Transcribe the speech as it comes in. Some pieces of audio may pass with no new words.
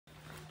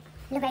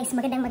Hello guys,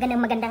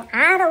 magandang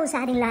araw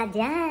sa ating lahat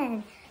dyan.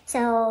 So,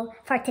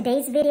 for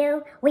today's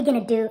video, we're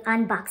gonna do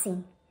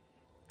unboxing.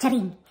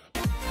 Charing!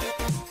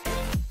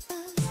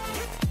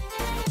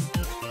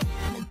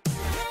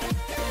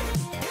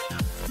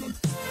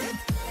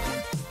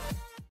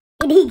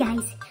 Hindi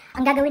guys,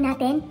 ang gagawin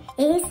natin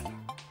is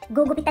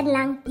gugupitan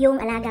lang yung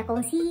alaga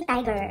kong si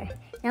Tiger.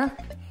 No?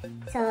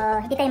 So,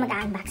 hindi tayo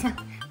mag-unbox. No?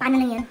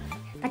 Paano lang yun?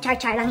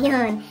 Pa-char-char lang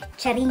yun.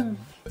 Charing!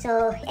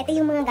 So, ito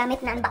yung mga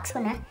gamit na unbox ko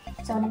na.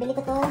 So, nabili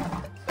ko to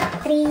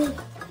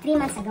 3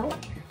 months ago,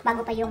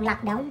 bago pa yung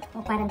lockdown o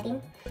quarantine.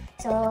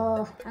 So,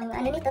 ang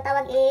ano nito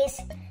tawag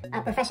is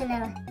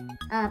professional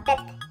pet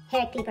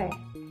hair clipper.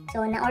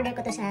 So, na-order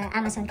ko to sa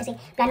Amazon kasi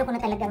plano ko na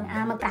talagang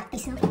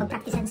mag-practice, no?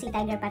 Mag-practicean si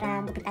Tiger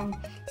para gupitan.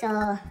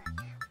 So,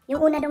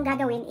 yung una dong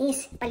gagawin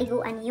is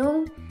paliguan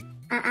yung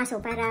aso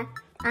para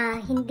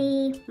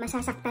hindi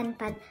masasaktan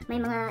pag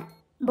may mga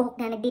buhok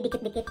na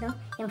nagdidikit-dikit, no?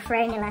 Yung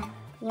fur nila.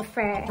 Yung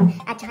fur,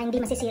 at saka hindi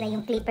masisira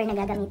yung clipper na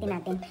gagamitin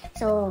natin.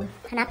 So,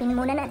 hanapin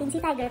muna natin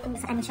si Tiger kung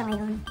saan siya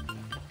ngayon.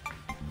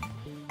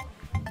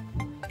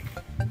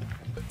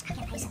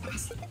 Akyat tayo sa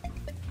taas.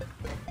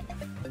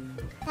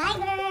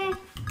 Tiger!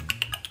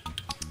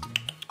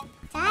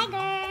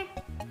 Tiger!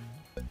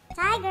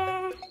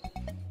 Tiger!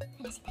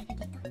 Wala si Tiger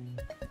dito.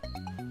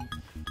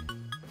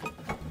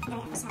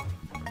 Gaya ko sa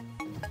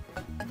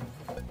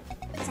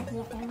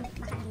theater,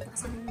 baka dito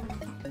kasama yung mga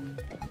bata.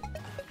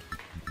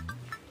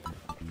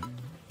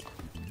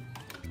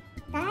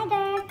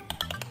 Tiger!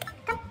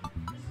 Come!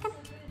 Come!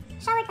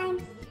 Shower time!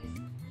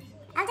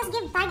 I'll just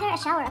give Tiger a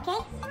shower, okay?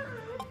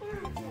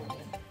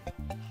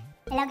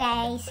 Hello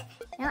guys!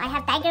 No, I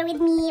have Tiger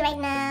with me right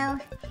now.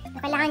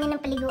 Kailangan niya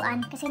ng paliguan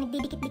kasi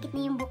nagdidikit-dikit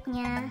na yung buhok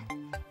niya.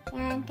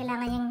 Yan,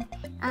 kailangan niyang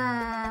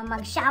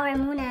mag-shower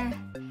muna.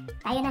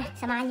 Tayo na,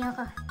 samahan niyo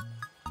ako.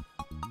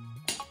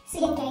 So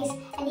yan guys,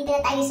 andito na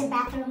tayo sa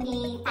bathroom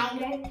ni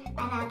Tiger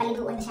para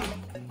paliguan siya.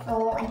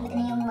 So, andito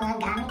na yung mga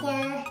gamit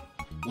niya,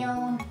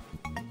 yung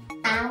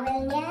towel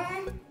niya,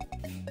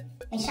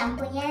 yung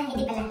shampoo niya,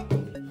 hindi pala,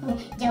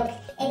 joke,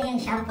 ito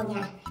yung shampoo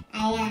niya,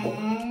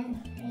 ayan,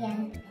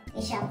 yung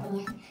shampoo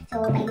niya.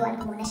 So,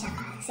 paliguan ko muna siya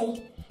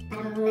kasi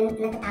parang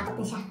natatakot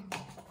na siya.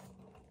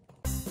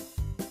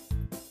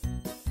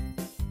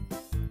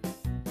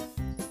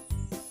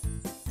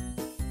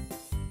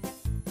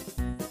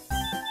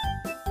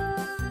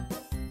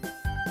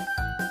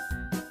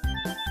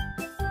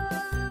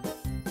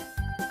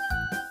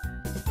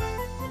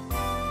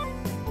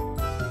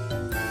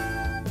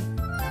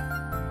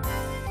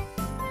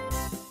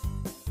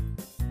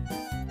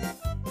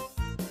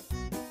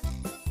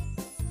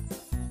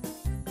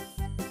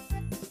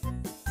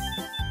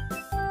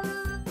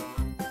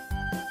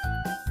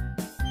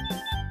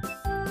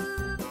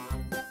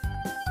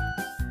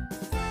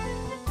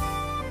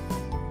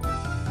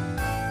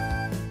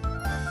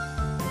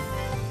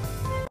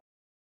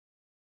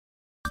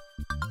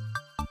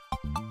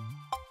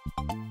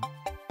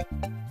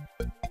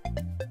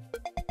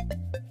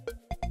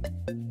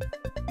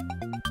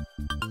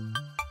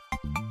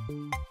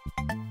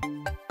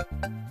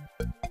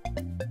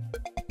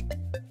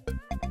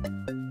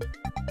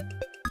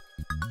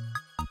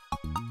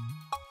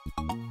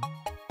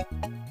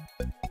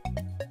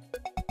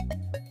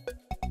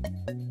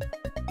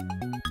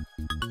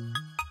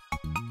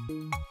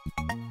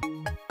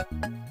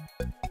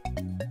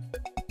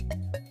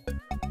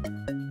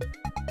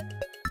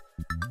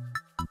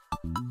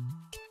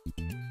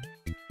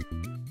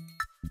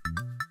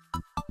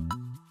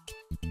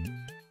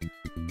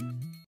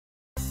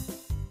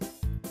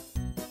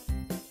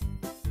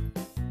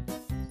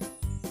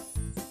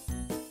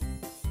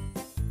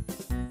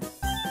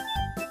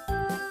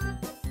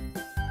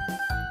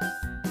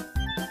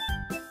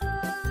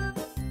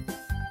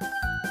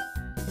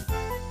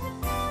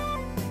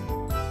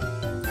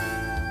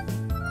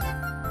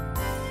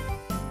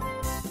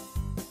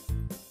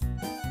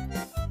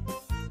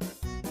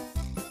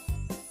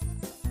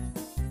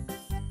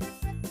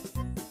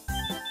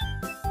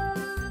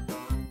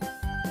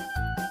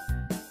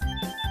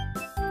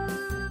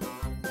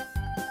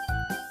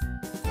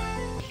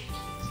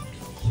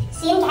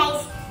 So yun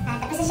guys,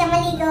 tapos na siyang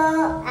maligo,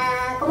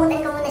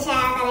 kumutan ko muna siya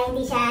para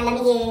hindi siya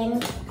lamigin.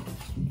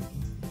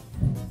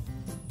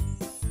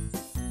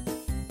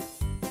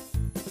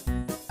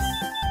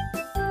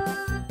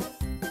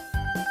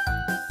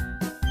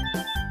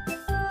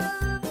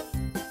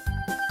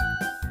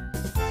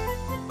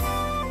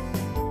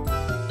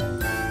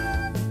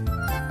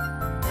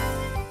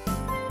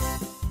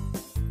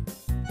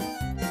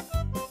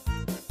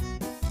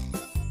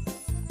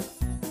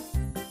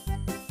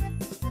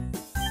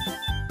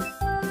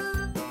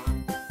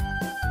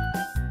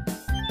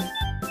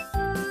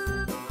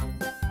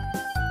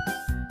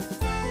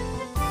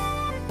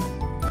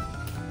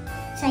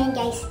 So yun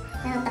guys,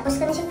 tapos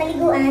ko na siyang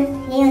paliguan.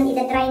 Ngayon,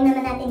 ida-dry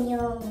naman natin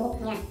yung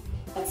buhok niya.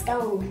 Let's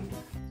go!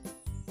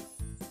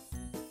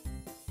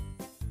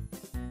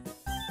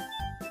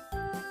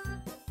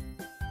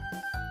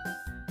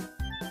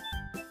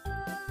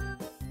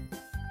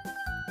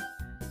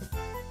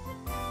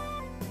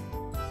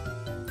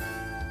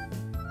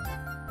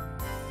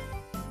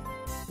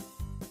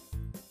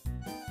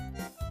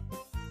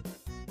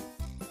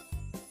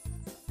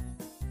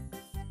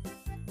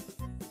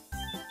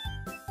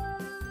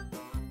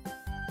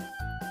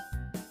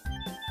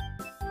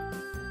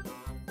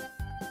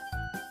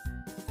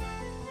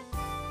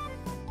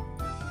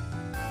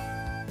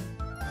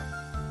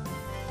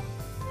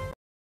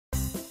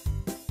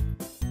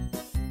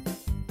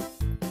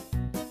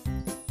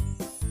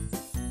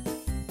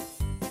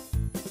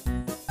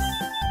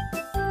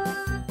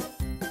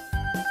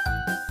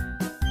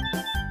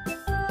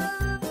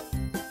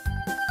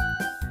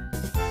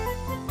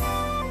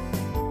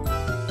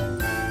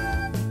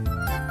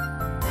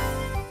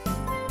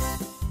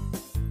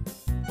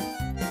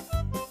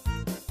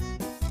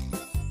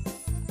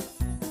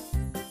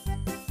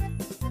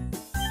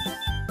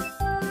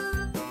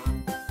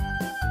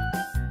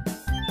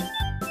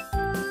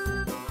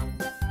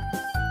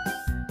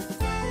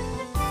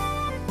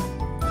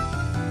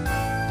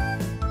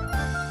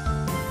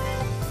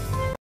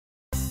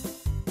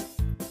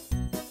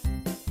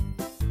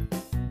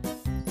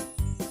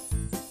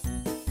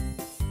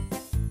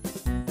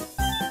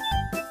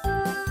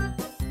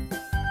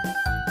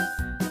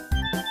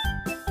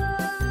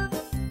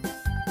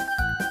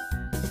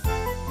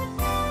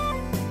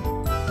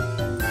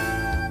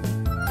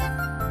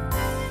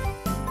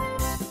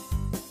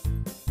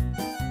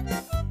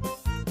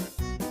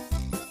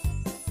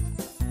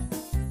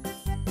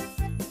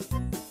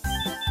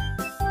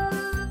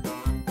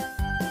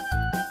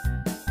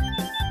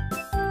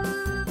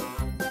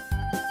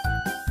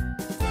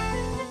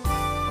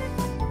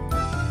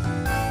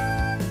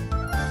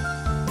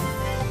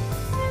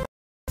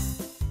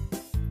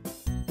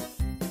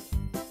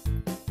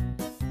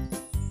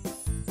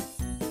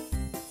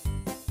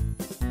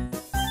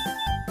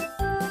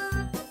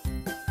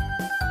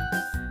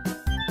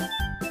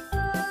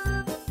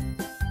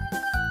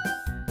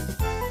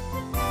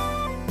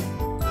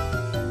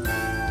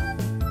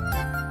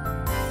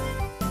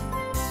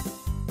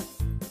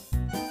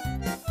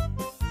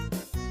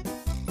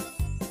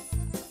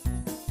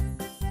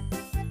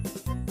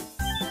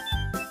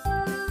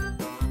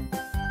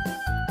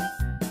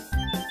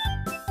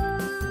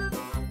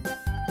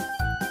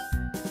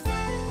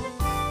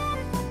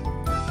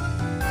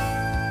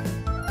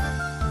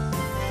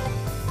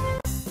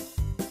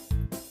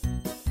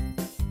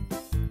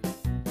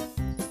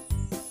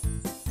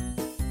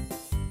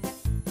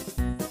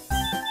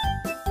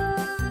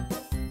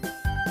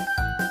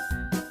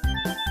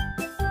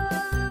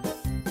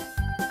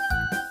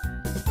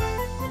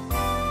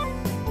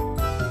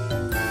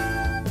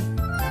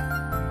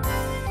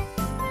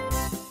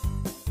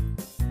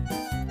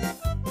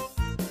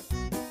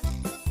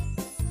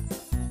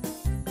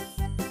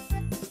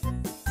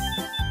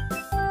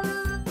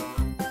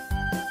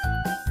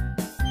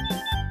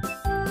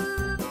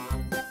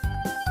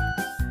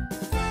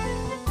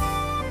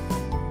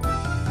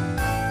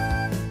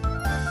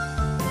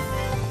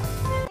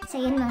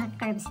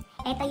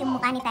 ito yung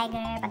mukha ni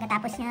Tiger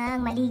pagkatapos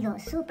niyang maligo.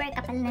 Super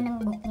kapal na ng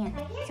buhok niya.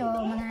 So,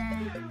 mga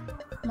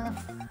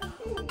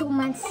 2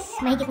 months,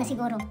 mahigit na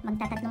siguro.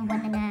 Magtatatlong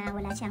buwan na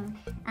wala siyang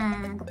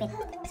gupit.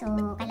 So,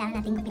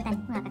 kailangan natin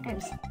gupitan mga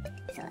ka-curves.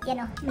 So,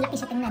 yan o, malaki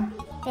siya tingnan.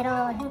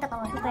 Pero yung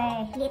totoo,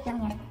 super liit lang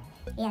niya.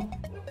 Ayan.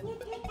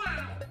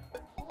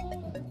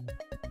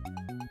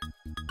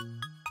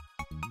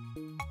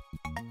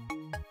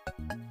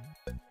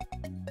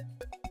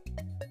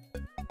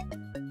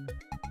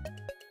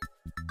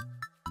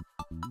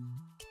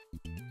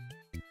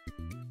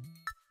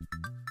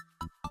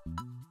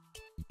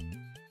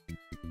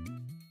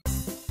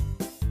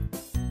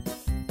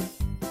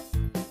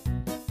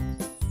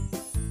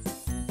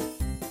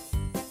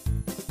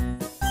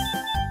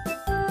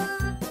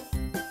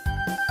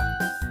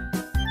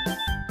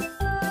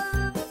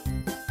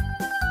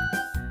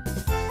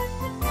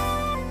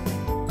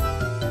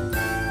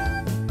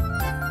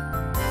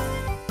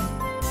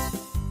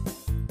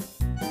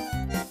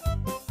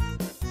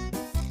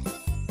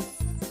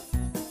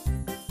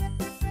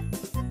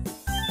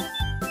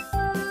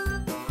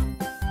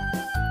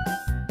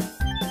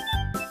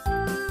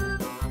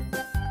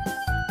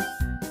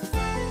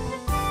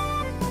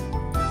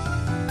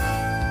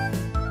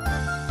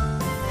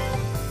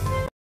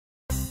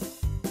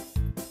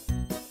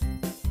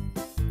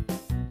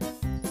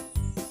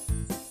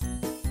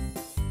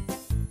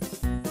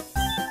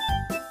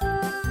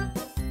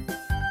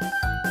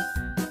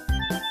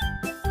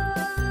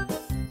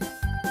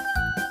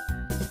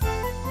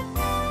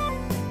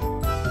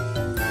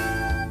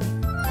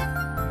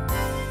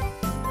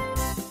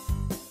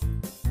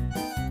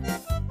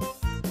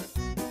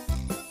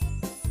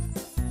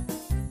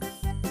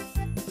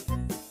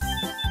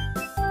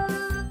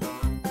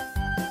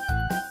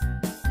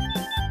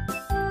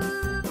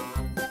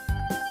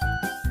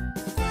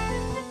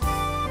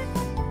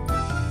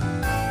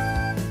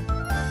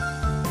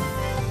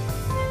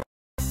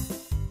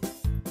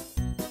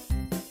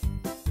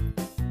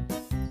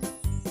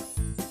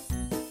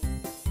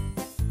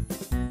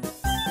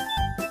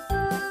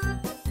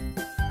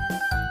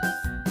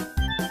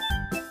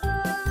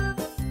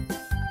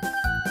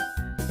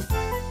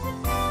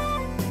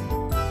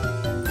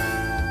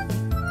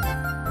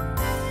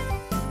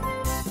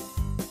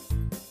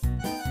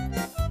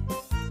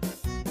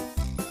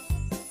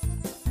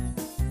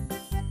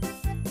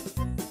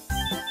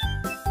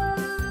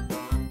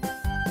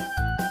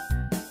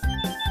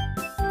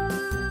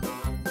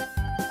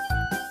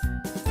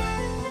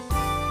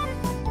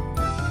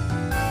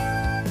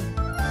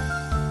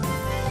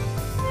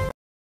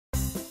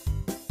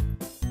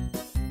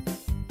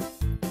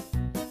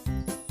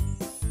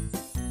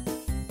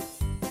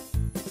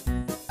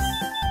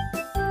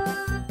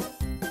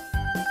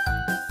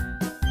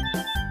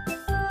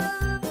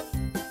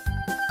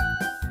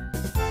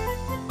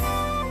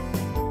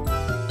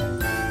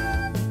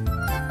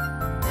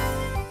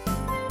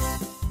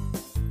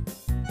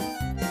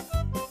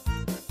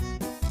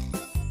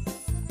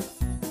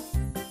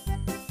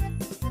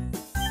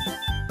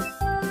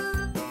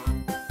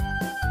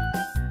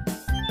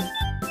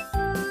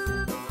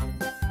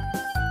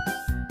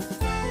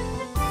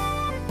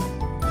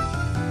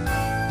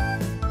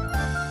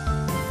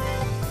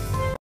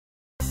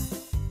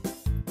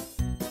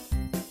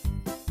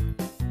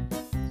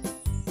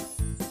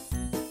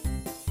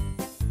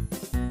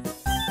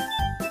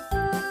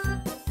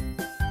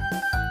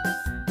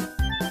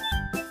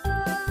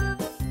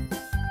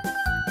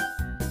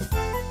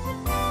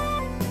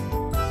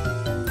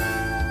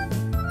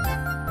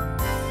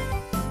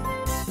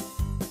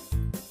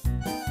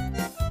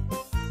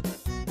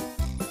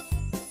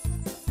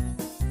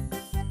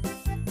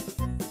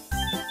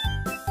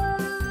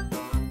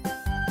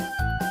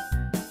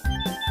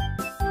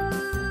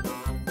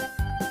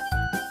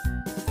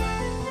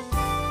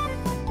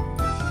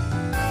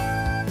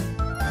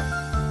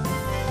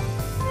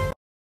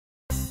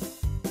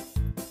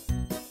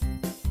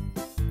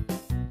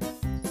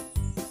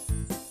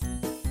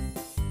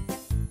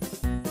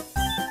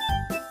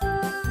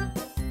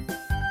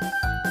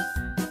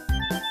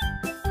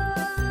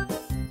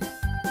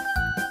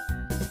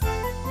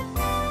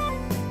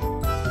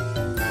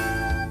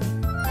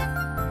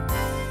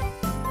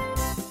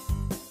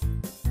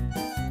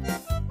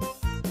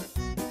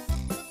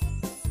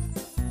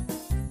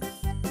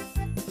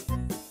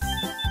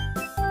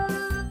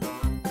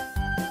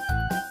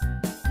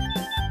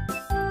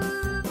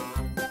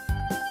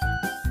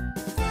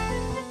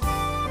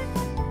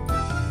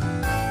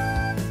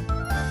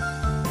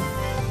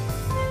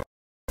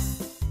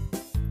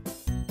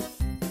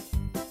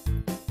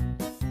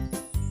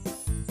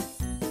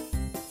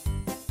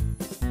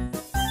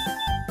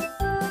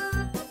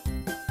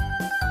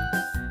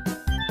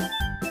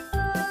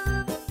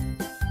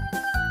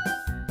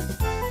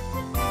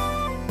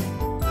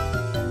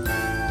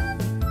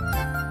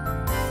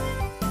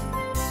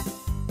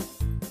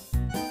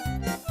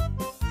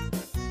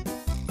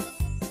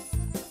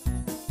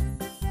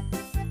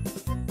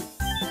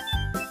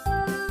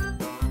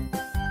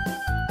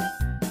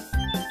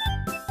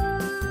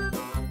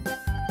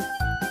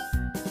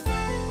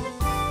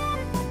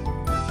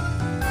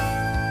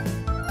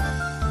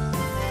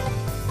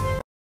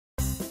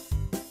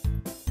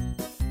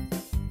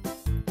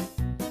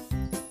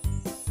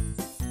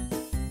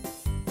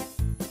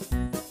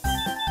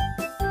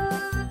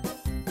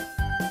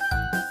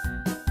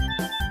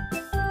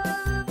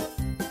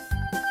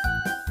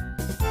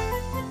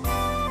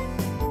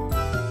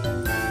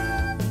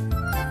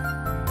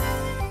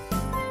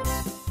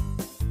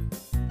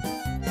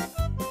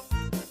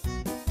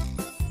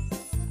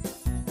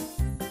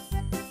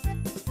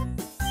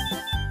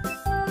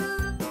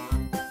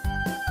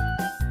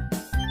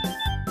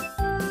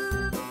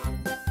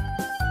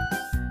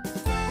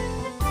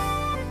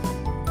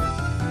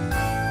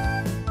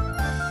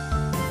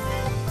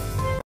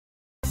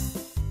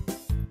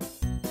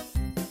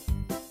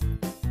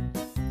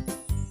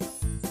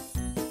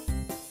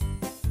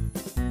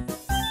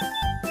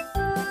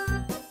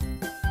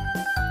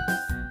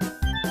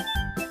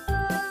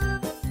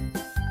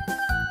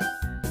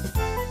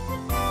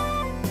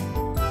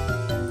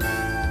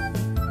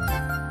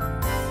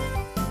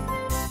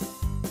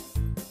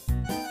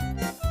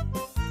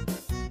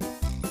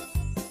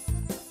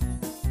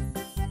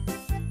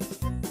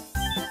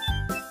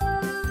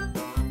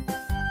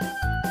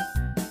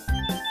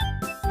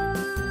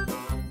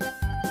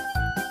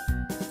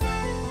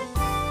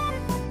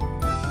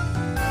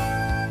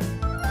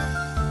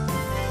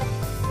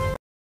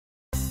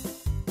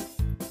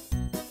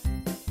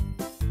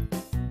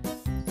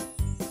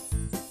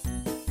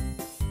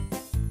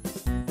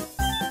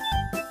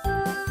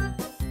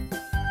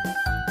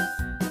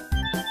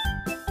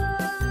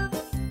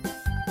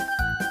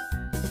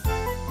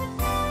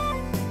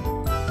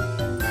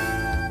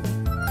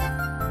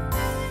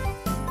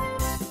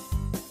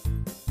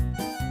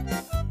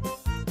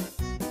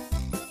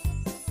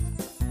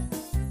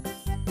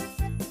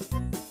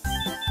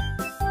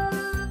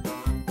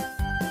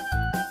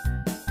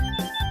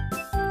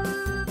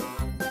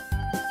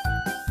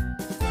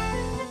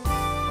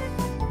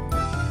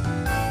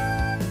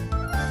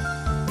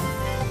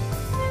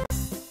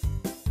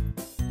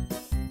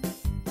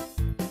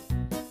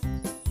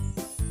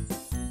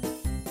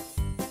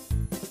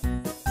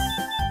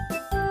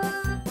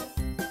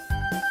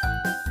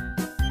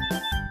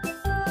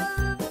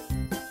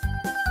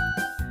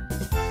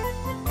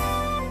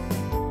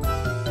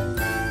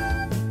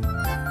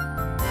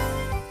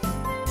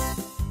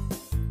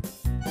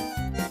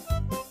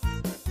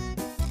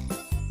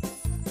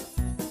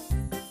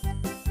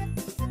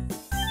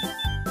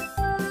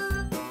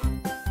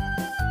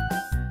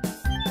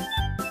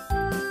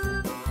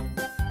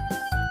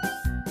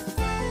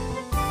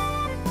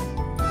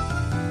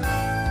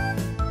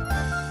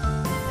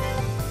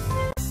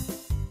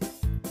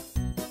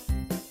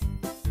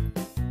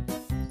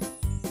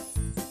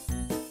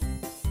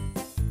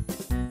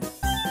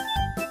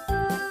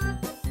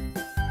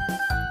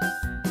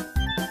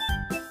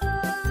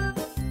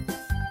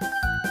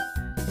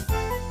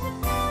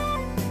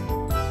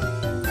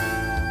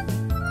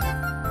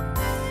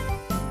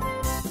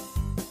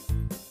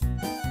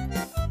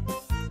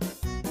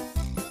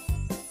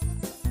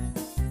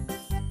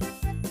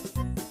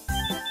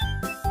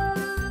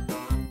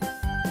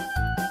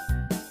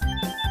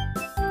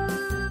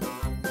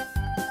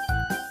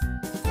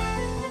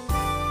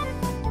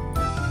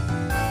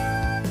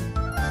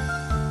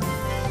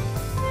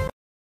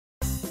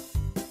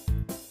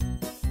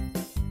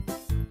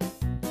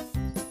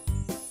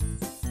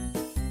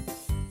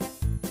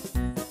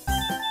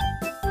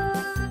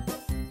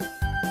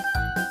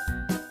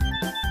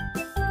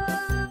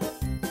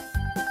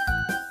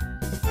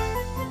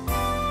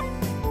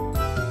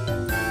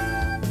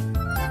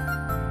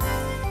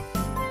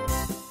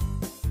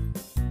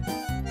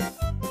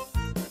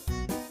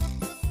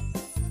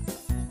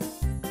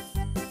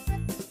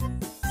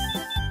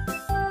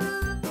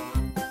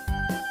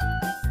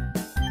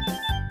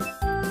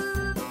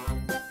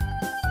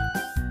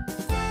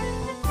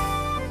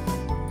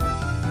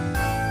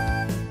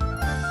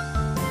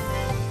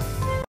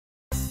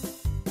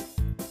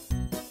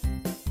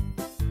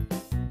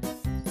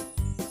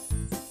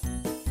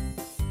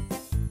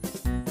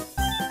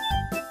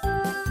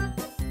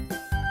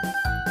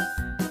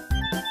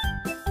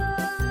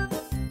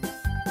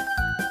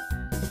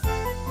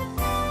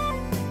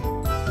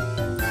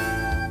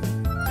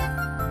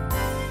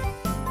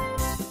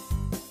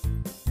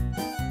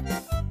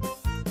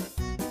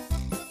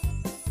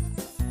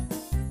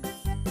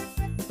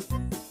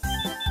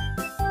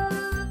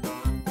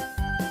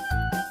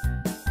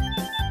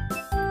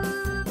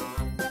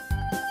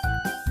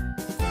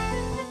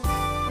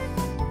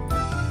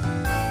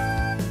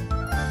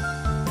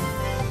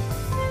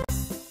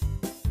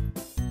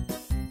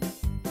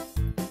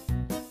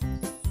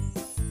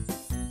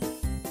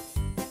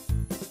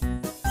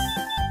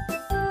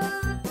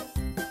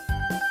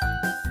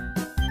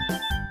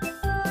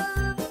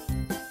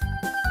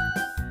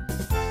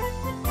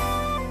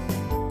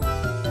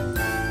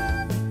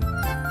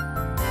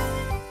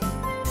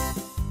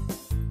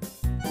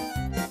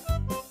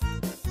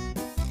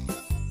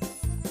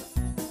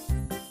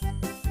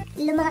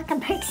 Hello mga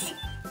kabarks.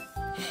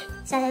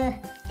 So,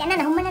 kaya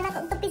na, nahuman na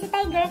ako tupi si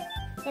Tiger.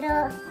 Pero,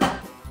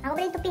 ako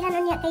pa rin tupihan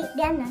niya kay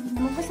Diana.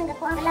 Namugos ng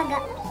ako ang alaga.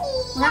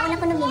 Mga una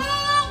ko namin.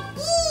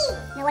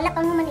 Nawala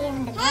pang human iyan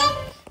ang dagdag.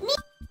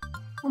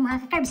 Mga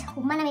kakarbs,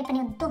 human na may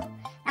paniod to.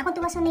 Ako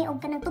tuwaso na yung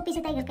ka ng tupi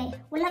si Tiger kay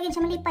wala yun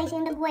siya malipay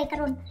siyang naghuway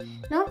karon,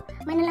 no?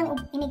 May na lang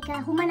inig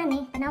ka humanan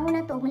eh, panahon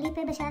na to,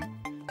 malipay ba siya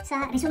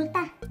sa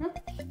resulta, no?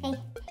 Kay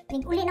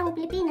uli na akong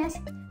Pilipinas,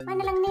 may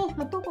na lang ni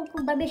magtukog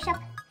ko barbershop,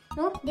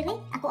 no? Dire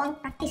ako ang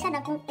praktisan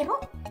akong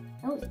iro,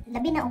 no?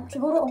 Labi na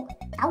siguro og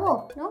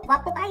tawo, no?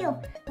 Wapo kayo.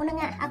 Una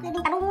nga ako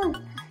din tarungon,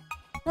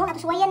 no? Ato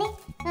suwayan eh,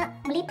 nga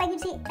malipay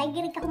yun si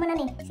Tiger ka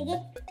humanan eh. Sige,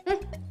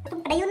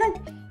 atong padayonon.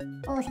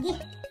 Oh sige.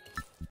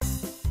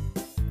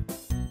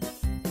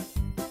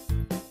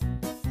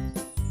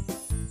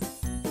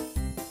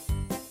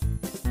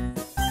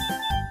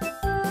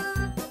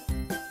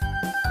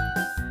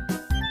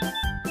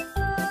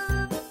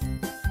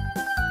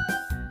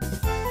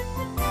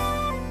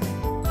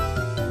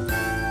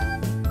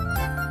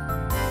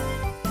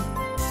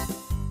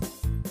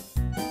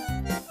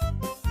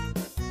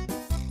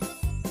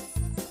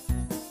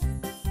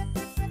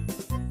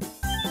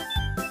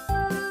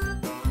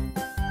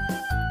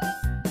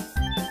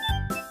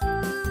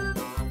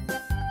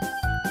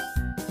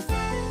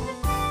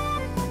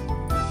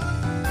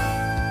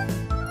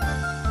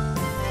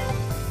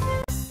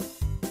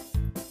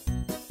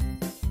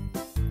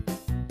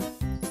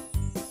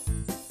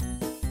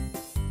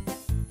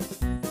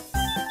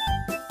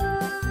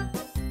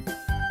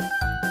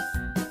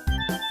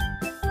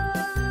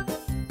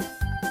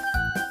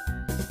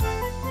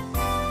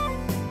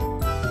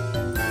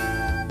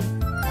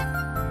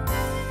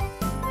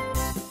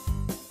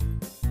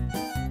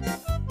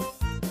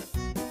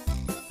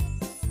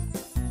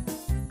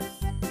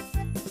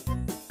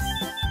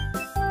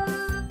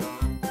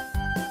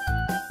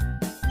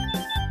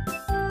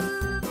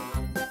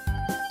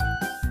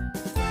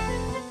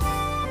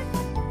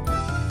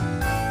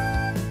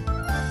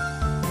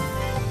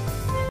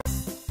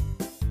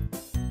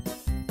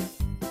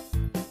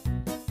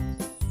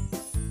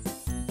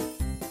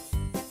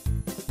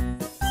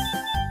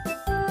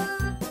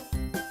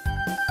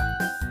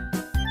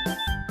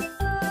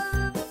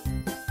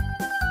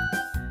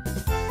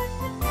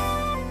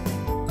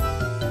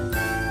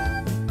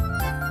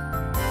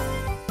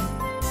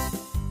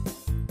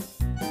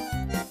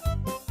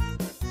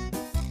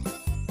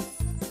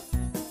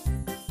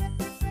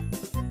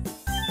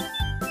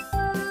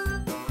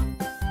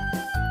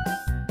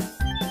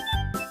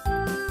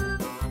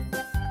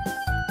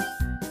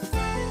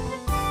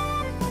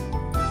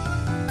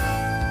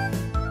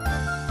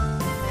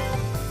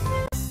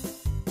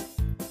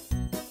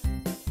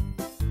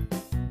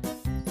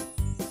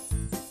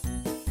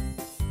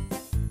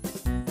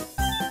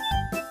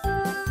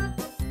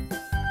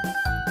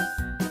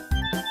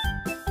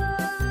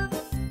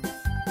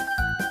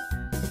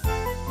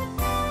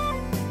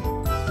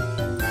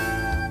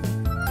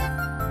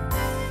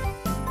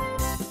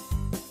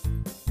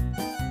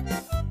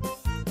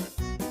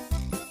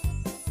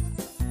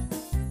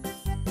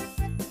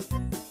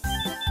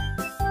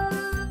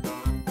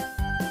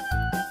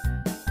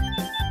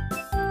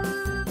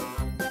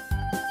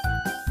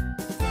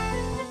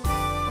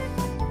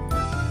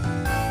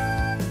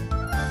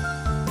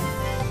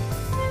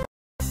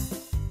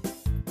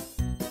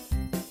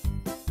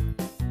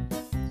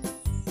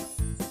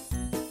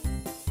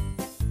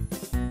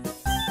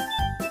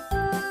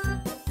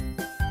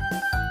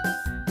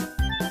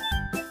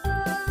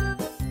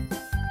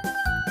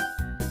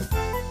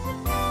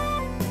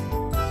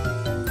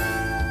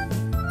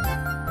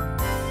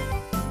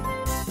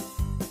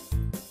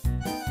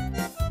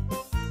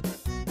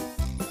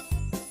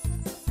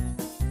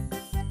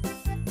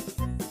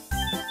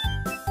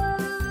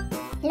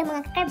 Hello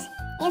mga kakarbs.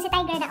 Ayan si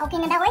Tiger na okay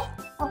na daw eh.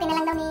 Okay na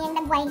lang daw ni yung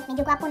nagway.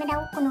 Medyo gwapo na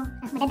daw kuno.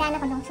 Madadaan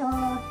ako no.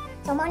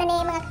 So mauna ni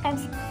mga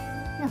kakarbs.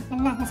 No,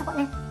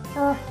 nasako na.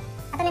 So,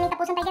 ato na ni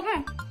tapusan Tiger ha.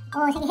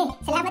 Oh, sige.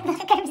 Salamat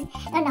mga kakarbs.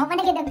 No, nahuman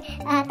na gid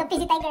tupi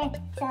si Tiger.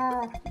 So,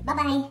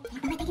 bye-bye.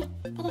 Bye-bye Tiger.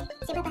 Tiger,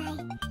 say bye-bye.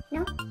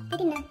 No?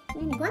 Pwede na.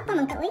 Nagwapo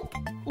man ka, oy.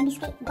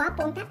 Imbis kay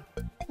gwapo unta.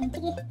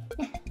 Sige.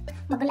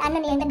 Magulaan na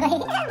ni yung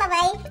nagway.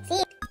 Bye-bye. See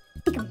you.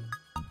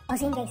 O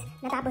so guys,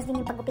 natapos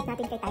din yung paggupit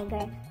natin kay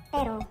Tiger.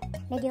 Pero,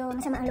 medyo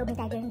masama ang loob ni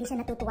Tiger, hindi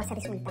siya natutuwa sa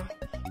resulta.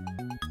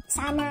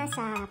 Sana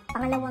sa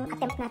pangalawang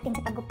attempt natin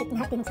sa paggupit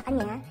natin sa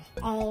kanya,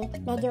 ay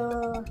medyo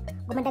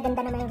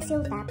gumanda-ganda naman yung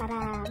resulta para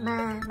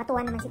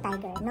matuwa naman si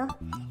Tiger, no?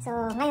 So,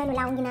 ngayon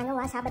wala akong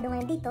ginagawa, Sabado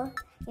ngayon dito,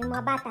 yung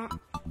mga bata,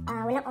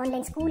 walang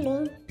online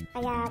schooling,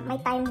 kaya may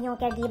time yung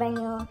caregiver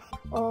nyo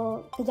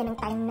o bigyan ng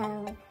time ng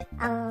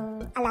ang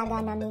alaga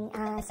namin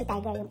si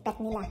Tiger, yung pet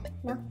nila,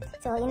 no?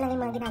 So, yun lang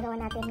yung mga ginagawa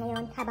natin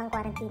ngayon habang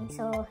quarantine.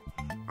 So,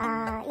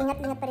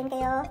 ingat-ingat pa rin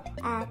kayo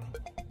at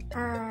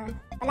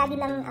palagi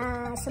lang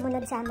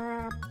sumunod sa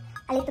mga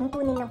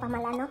alituntunin ng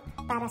pamahala, no?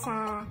 Para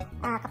sa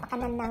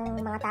kapakanan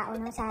ng mga tao,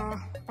 no?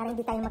 Para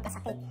hindi tayo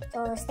magkasakit. So,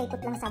 stay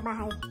put lang sa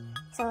bahay.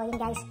 So, yun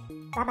guys.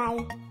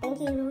 Bye-bye.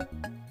 Thank you.